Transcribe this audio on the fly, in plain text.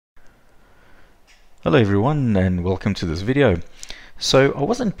Hello everyone and welcome to this video. So I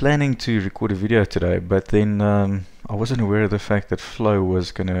wasn't planning to record a video today, but then I wasn't aware of the fact that Flow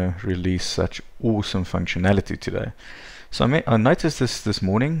was going to release such awesome functionality today. So I noticed this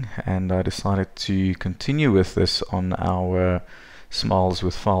morning and I decided to continue with this on our Smiles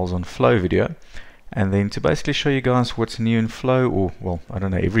with Files on Flow video, and then to basically show you guys what's new in Flow, or well, I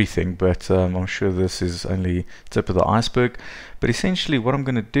don't know everything, but I'm sure this is only tip of the iceberg. But essentially what I'm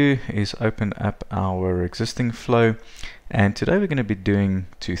going to do is open up our existing Flow, and today we're going to be doing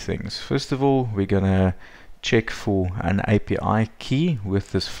two things. First of all, we're going to check for an API key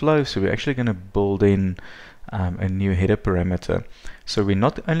with this Flow, so we're actually going to build in a new header parameter. So we're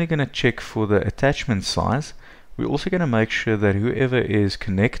not only going to check for the attachment size, we're also going to make sure that whoever is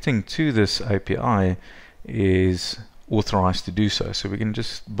connecting to this API is authorized to do so. So we can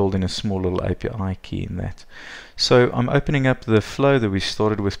just build in a small little API key in that. So I'm opening up the Flow that we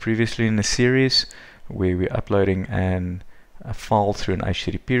started with previously in the series, where we're uploading a file through an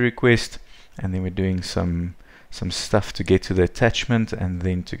HTTP request, and then we're doing some stuff to get to the attachment, and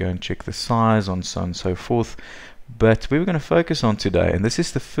then to go and check the size, on so on and so forth. But we were going to focus on today, and this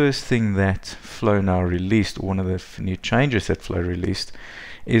is the first thing that Flow now released, or one of the new changes that Flow released,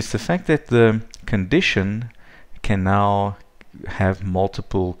 is the fact that the condition can now have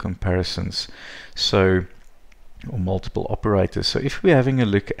multiple comparisons, so, or multiple operators. So if we're having a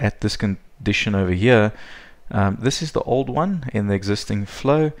look at this condition over here, this is the old one in the existing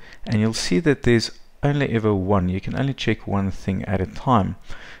Flow, and you'll see that there's only ever one. You can only check one thing at a time.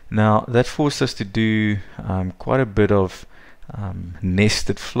 Now that forced us to do quite a bit of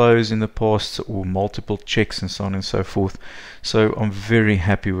nested flows in the past, or multiple checks and so on and so forth. So I'm very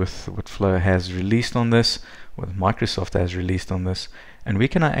happy with what Flow has released on this, what Microsoft has released on this, and we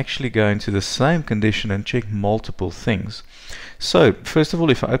can actually go into the same condition and check multiple things. So first of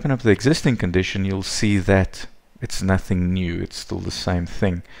all, if I open up the existing condition, you'll see that it's nothing new, it's still the same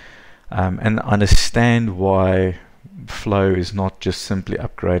thing. And understand why Flow is not just simply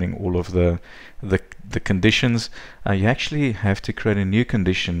upgrading all of the conditions. You actually have to create a new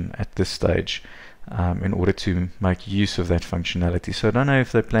condition at this stage in order to make use of that functionality. So I don't know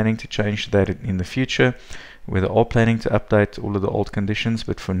if they're planning to change that in the future, whether they're planning to update all of the old conditions,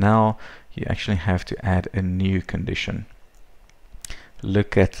 but for now you actually have to add a new condition.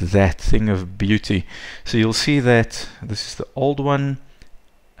 Look at that thing of beauty. So you'll see that this is the old one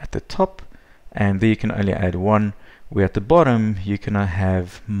at the top, and there you can only add one, where at the bottom you can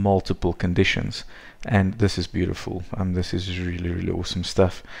have multiple conditions, and this is beautiful. This is really awesome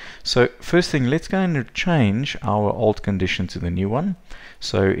stuff. So first thing, let's go and change our old condition to the new one.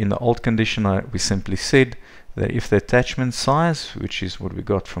 So in the old condition we simply said that if the attachment size, which is what we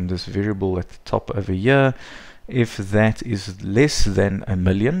got from this variable at the top over here, if that is less than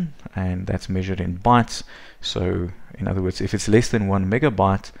 1,000,000, and that's measured in bytes, so in other words, if it's less than 1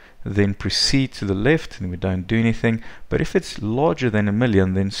 megabyte, then proceed to the left and we don't do anything. But if it's larger than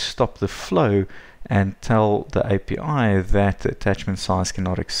 1,000,000, then stop the Flow and tell the API that the attachment size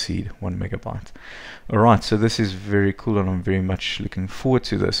cannot exceed 1 megabyte. Alright, so this is very cool, and I'm very much looking forward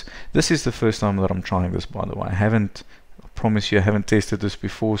to this. This is the first time that I'm trying this, by the way. I promise you, I haven't tested this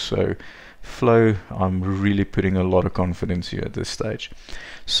before, so Flow, I'm really putting a lot of confidence here at this stage.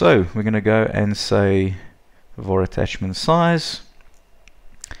 So we're going to go and say var attachment size.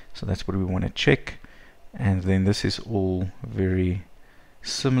 So that's what we want to check, and then this is all very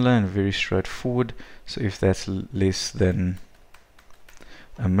similar and very straightforward. So if that's less than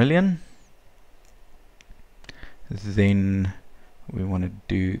 1,000,000, then we want to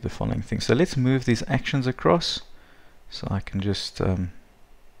do the following thing. So let's move these actions across, so I can just I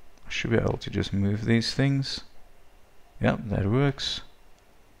should be able to just move these things. Yep, that works.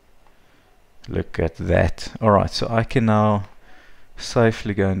 Look at that. Alright, so I can now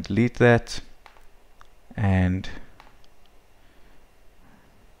safely go and delete that, and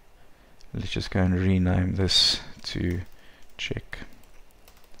let's just go and rename this to check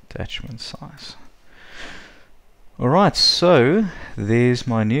attachment size. Alright, so there's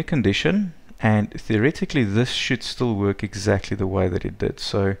my new condition, and theoretically this should still work exactly the way that it did.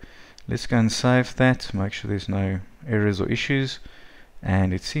 So let's go and save that, make sure there's no errors or issues,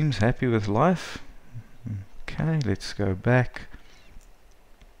 and it seems happy with life. Okay, let's go back,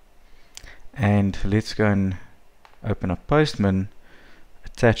 and let's go and open up Postman,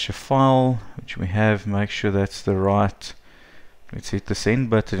 attach a file, which we have, make sure that's the right, let's hit the send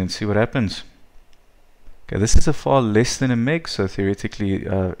button and see what happens. Okay, this is a file less than a meg, so theoretically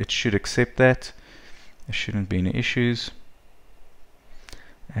it should accept that. There shouldn't be any issues.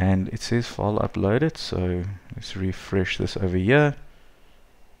 And it says file uploaded, so let's refresh this over here.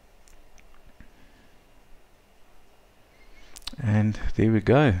 And there we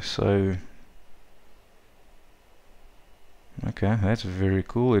go. So okay, that's very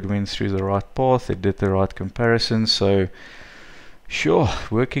cool. It went through the right path, it did the right comparison, so sure,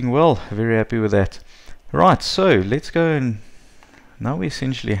 working well. Very happy with that. Right, so let's go, and now we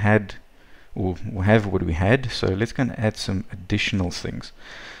essentially had, or have what we had, so let's go and add some additional things.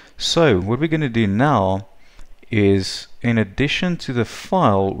 So what we're going to do now is, in addition to the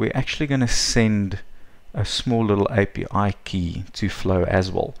file, we're actually going to send a small little API key to Flow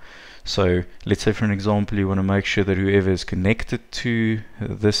as well. So let's say, for an example, you want to make sure that whoever is connected to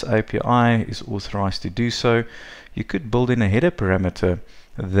this API is authorized to do so. You could build in a header parameter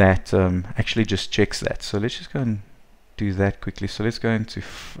that actually just checks that. So let's just go and do that quickly. So let's go into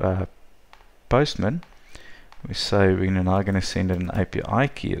Postman. We say we're now going to send an API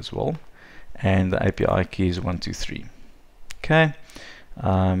key as well, and the API key is 123. Okay,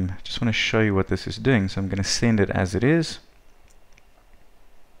 just want to show you what this is doing. So I'm going to send it as it is,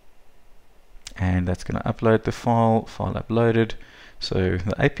 and that's going to upload the file uploaded. So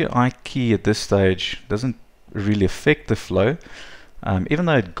the API key at this stage doesn't really affect the flow. Even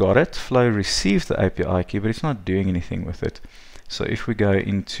though it got it, Flow received the API key, but it's not doing anything with it. So if we go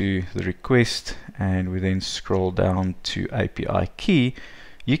into the request and we then scroll down to API key,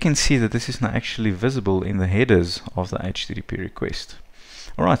 you can see that this is now actually visible in the headers of the HTTP request.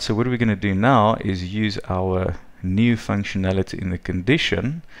 Alright, so what we're going to do now is use our new functionality in the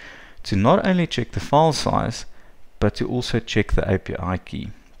condition to not only check the file size, but to also check the API key.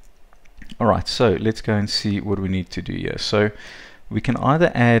 Alright, so let's go and see what we need to do here. So we can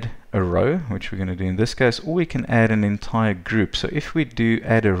either add a row, which we're going to do in this case, or we can add an entire group. So if we do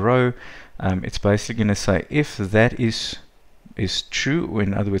add a row, it's basically going to say if that is true, or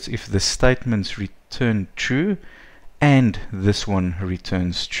in other words, if the statements return true and this one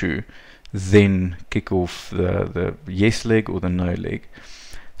returns true, then kick off the yes leg or the no leg.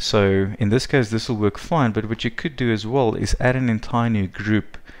 So in this case this will work fine, but what you could do as well is add an entire new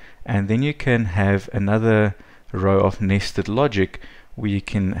group, and then you can have another row of nested logic where you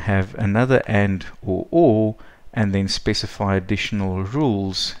can have another and or, and then specify additional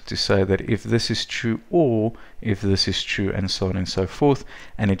rules to say that if this is true or if this is true, and so on and so forth,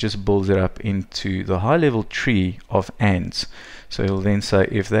 and it just builds it up into the high level tree of ands. So it'll then say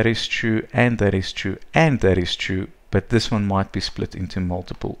if that is true and that is true and that is true, but this one might be split into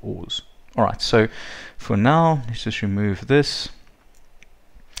multiple ors. Alright, so for now let's just remove this.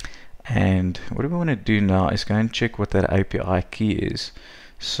 And what we want to do now is go and check what that API key is.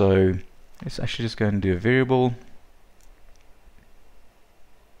 So let's actually just go and do a variable.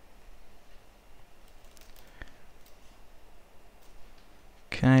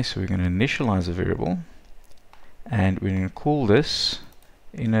 Okay, so we're going to initialize a variable, and we're going to call this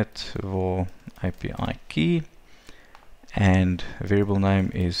init var API key, and variable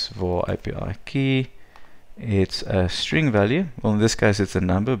name is var API key. It's a string value. Well, in this case it's a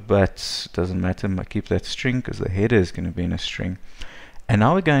number, but it doesn't matter. I keep that string because the header is going to be in a string. And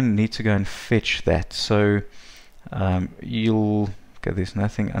now we're going to need to go and fetch that. So there's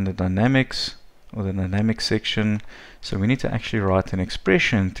nothing under dynamics or the dynamics section. So we need to actually write an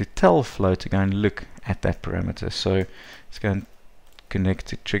expression to tell Flow to go and look at that parameter. So let's go and connect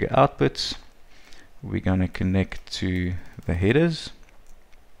to trigger outputs. We're going to connect to the headers,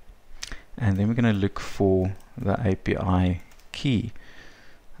 and then we're going to look for the API key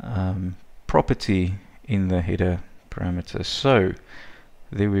property in the header parameter. So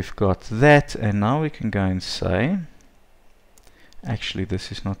there we've got that, and now we can go and say, actually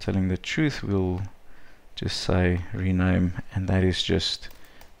this is not telling the truth, we'll just say rename, and that is just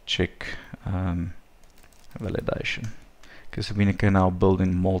check validation, because we can now build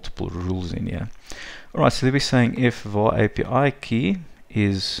in multiple rules in here. Alright, so we're saying if var API key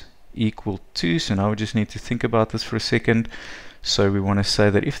is equal to, so now we just need to think about this for a second. So we want to say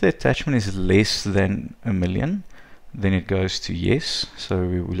that if the attachment is less than 1,000,000, then it goes to yes. So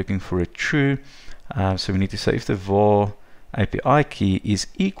we're looking for a true. So we need to say if the var API key is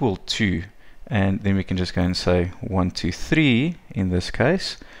equal to, and then we can just go and say 123 in this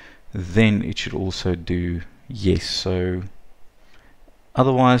case, then it should also do yes. So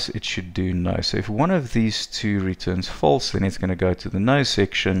otherwise it should do no. So if one of these two returns false, then it's going to go to the no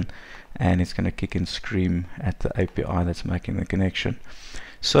section, and it's going to kick and scream at the API that's making the connection.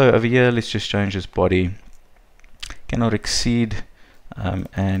 So over here, let's just change this body, cannot exceed,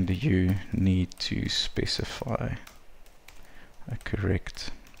 and you need to specify a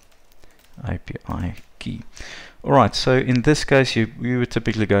correct API key. Alright, so in this case we would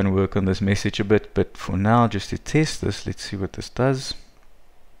typically go and work on this message a bit, but for now, just to test this, let's see what this does.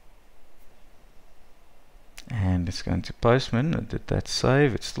 and it's going to Postman. I did that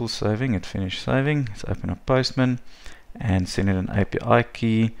save, it's still saving, it finished saving. Let's open up Postman and send it an API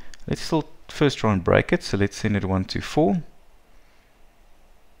key. Let's still first try and break it, so let's send it 124.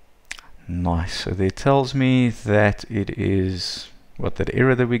 Nice, so there it tells me that it is what that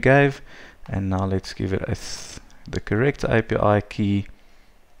error that we gave, and now let's give it the correct API key.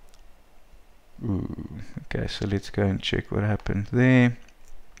 Ooh, okay, so let's go and check what happened there.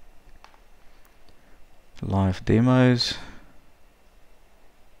 Live demos.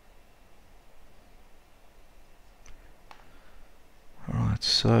 Alright,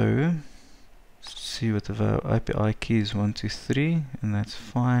 so let's see what the API key is 123, and that's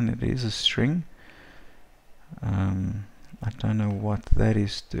fine, it is a string. I don't know what that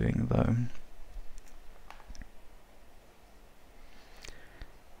is doing though.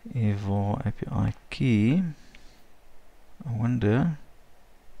 Eval API key, I wonder.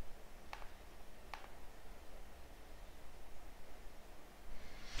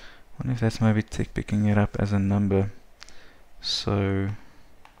 I wonder if that's maybe picking it up as a number. So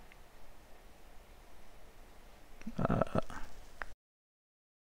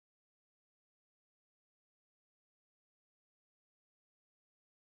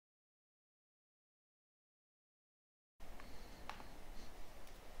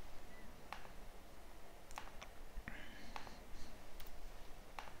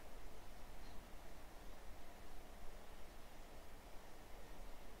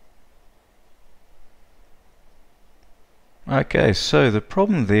okay, so the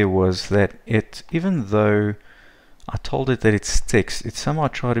problem there was that it, even though I told it that it's text, it somehow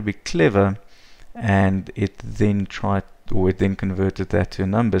tried to be clever, and it then converted that to a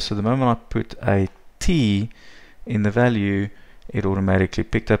number. So the moment I put a T in the value, it automatically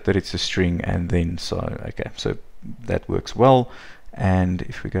picked up that it's a string, and then okay, so that works well. And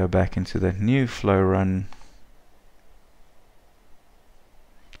if we go back into that new flow run,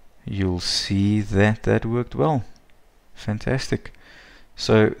 you'll see that that worked well. Fantastic.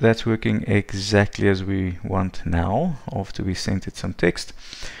 So that's working exactly as we want now, after we sent it some text.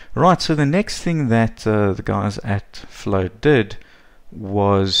 Right, so the next thing that the guys at Flow did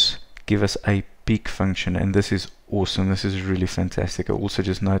was give us a peak function, and this is awesome. This is really fantastic. I also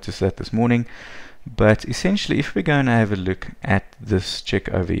just noticed that this morning. But essentially, if we're going to have a look at this check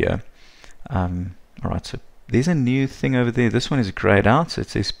over here, alright, so there's a new thing over there. This one is grayed out, so it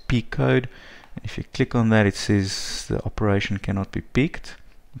says peak code. If you click on that, it says the operation cannot be peaked.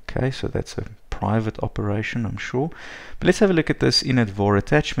 Okay, so that's a private operation, I'm sure. But let's have a look at this init var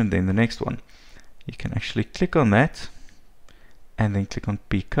attachment then, the next one. You can actually click on that and then click on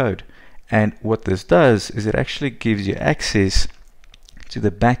peak code. And what this does is it actually gives you access to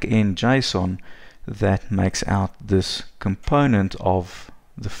the back-end JSON that makes out this component of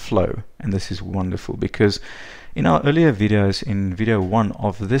the flow. And this is wonderful, because in our earlier videos, in video 1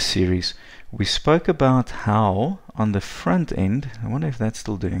 of this series, we spoke about how on the front end, I wonder if that's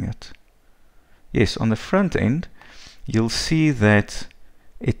still doing it. Yes, on the front end, you'll see that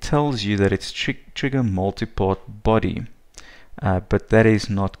it tells you that it's trigger multipart body. But that is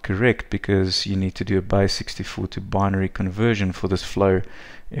not correct, because you need to do a base 64 to binary conversion for this flow.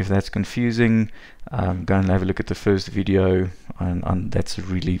 If that's confusing, go and have a look at the first video, and that's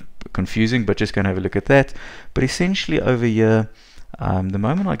really confusing, but just go and have a look at that. But essentially over here, the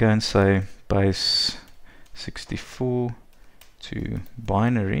moment I go and say base 64 to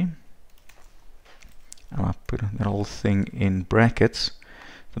binary, and I put that whole thing in brackets,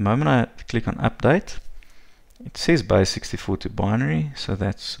 the moment I click on update, it says base 64 to binary, so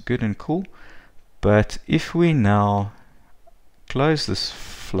that's good and cool. But if we now close this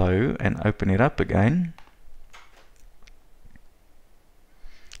flow and open it up again,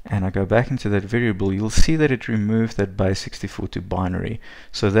 and I go back into that variable, you'll see that it removed that base 64 to binary.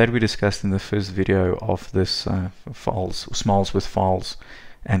 So that we discussed in the first video of this smiles with files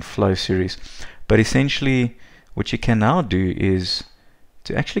and flow series. But essentially what you can now do is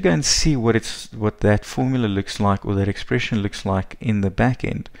to actually go and see what that formula looks like, or that expression looks like in the back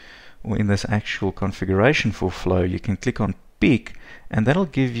end, or in this actual configuration for flow. You can click on peak, and that'll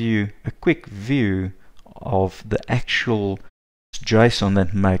give you a quick view of the actual JSON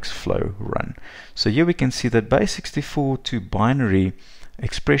that makes flow run. So here we can see that base 64 to binary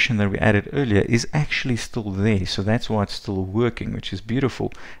expression that we added earlier is actually still there. So that's why it's still working, which is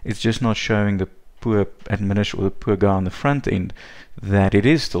beautiful. It's just not showing the poor administrator or the poor guy on the front end that it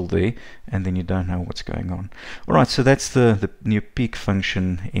is still there, and then you don't know what's going on. Alright, so that's the new peak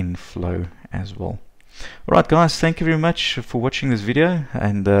function in Flow as well. Alright guys, thank you very much for watching this video,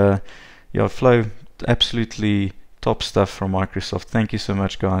 and yeah, Flow absolutely top stuff from Microsoft. Thank you so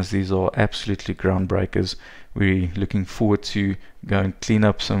much, guys. These are absolutely groundbreakers. We're looking forward to go and clean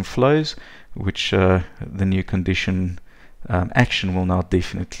up some flows, which the new condition action will now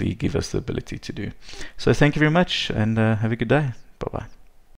definitely give us the ability to do. So thank you very much, and have a good day. Bye bye.